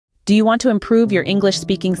Do you want to improve your English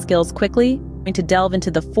speaking skills quickly? We're going to delve into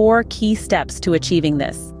the 4 key steps to achieving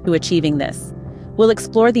this. We'll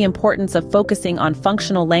explore the importance of focusing on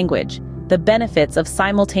functional language, the benefits of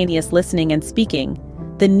simultaneous listening and speaking,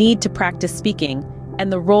 the need to practice speaking, and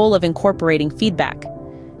the role of incorporating feedback.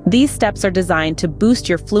 These steps are designed to boost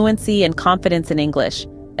your fluency and confidence in English,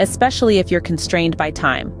 especially if you're constrained by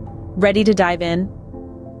time. Ready to dive in?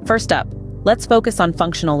 First up, let's focus on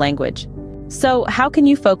functional language. So, how can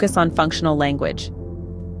you focus on functional language?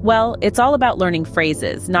 Well, it's all about learning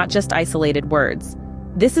phrases, not just isolated words.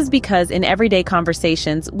 This is because in everyday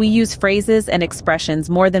conversations, we use phrases and expressions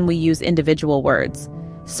more than we use individual words.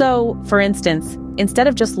 So, for instance, instead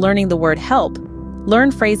of just learning the word help,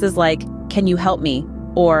 learn phrases like, "Can you help me?"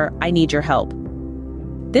 or "I need your help."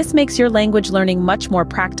 This makes your language learning much more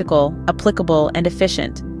practical, applicable, and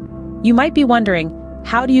efficient. You might be wondering,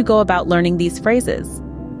 how do you go about learning these phrases?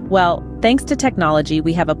 Well, thanks to technology,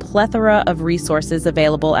 we have a plethora of resources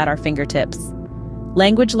available at our fingertips.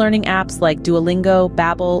 Language learning apps like Duolingo,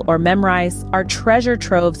 Babbel, or Memrise are treasure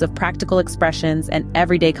troves of practical expressions and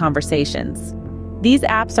everyday conversations. These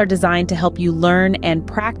apps are designed to help you learn and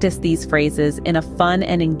practice these phrases in a fun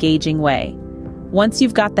and engaging way. Once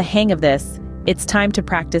you've got the hang of this, it's time to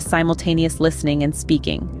practice simultaneous listening and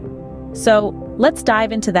speaking. So, let's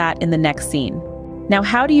dive into that in the next scene. Now,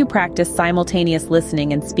 how do you practice simultaneous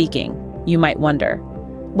listening and speaking, you might wonder?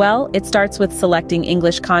 Well, it starts with selecting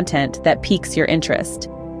English content that piques your interest.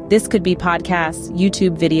 This could be podcasts,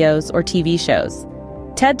 YouTube videos, or TV shows.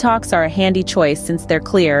 TED Talks are a handy choice since they're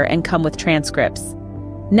clear and come with transcripts.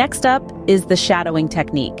 Next up is the shadowing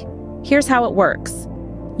technique. Here's how it works.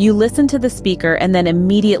 You listen to the speaker and then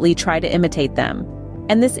immediately try to imitate them.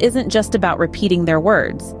 And this isn't just about repeating their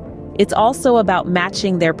words. It's also about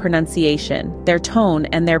matching their pronunciation, their tone,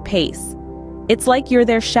 and their pace. It's like you're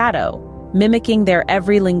their shadow, mimicking their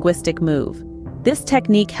every linguistic move. This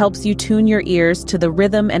technique helps you tune your ears to the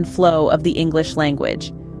rhythm and flow of the English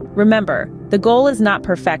language. Remember, the goal is not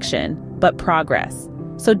perfection, but progress.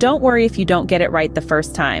 So don't worry if you don't get it right the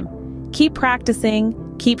first time. Keep practicing,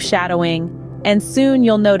 keep shadowing, and soon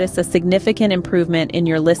you'll notice a significant improvement in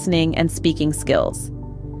your listening and speaking skills.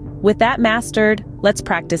 With that mastered, let's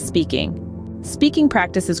practice speaking. Speaking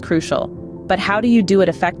practice is crucial, but how do you do it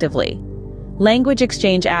effectively? Language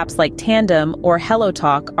exchange apps like Tandem or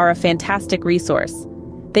HelloTalk are a fantastic resource.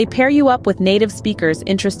 They pair you up with native speakers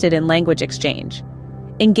interested in language exchange.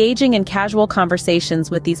 Engaging in casual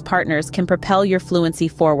conversations with these partners can propel your fluency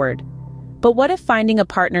forward. But what if finding a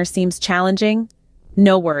partner seems challenging?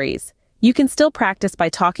 No worries. You can still practice by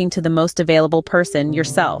talking to the most available person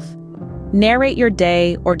yourself. Narrate your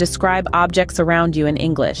day or describe objects around you in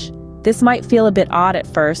English. This might feel a bit odd at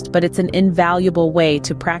first, but it's an invaluable way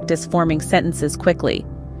to practice forming sentences quickly.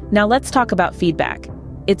 Now let's talk about feedback.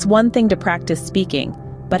 It's one thing to practice speaking,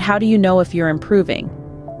 but how do you know if you're improving?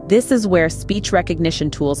 This is where speech recognition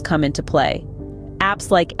tools come into play.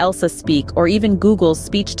 Apps like Elsa Speak or even Google's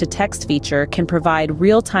speech-to-text feature can provide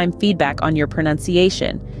real-time feedback on your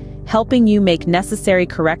pronunciation, helping you make necessary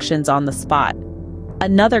corrections on the spot.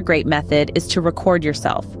 Another great method is to record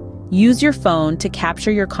yourself. Use your phone to capture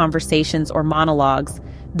your conversations or monologues,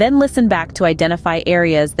 then listen back to identify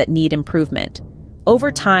areas that need improvement.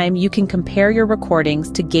 Over time, you can compare your recordings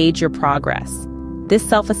to gauge your progress. This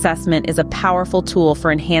self-assessment is a powerful tool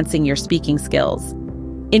for enhancing your speaking skills.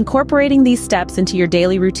 Incorporating these steps into your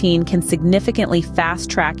daily routine can significantly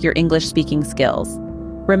fast-track your English speaking skills.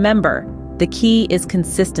 Remember, the key is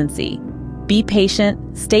consistency. Be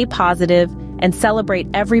patient, stay positive, and celebrate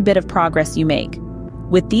every bit of progress you make.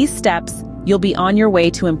 With these steps, you'll be on your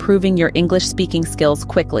way to improving your English speaking skills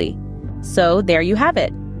quickly. So there you have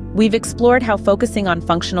it. We've explored how focusing on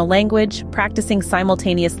functional language, practicing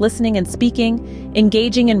simultaneous listening and speaking,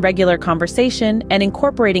 engaging in regular conversation, and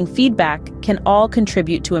incorporating feedback can all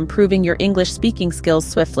contribute to improving your English speaking skills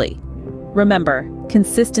swiftly. Remember,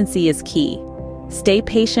 consistency is key. Stay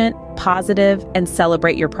patient, positive, and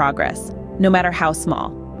celebrate your progress, no matter how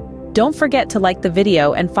small. Don't forget to like the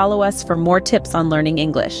video and follow us for more tips on learning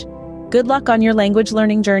English. Good luck on your language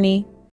learning journey.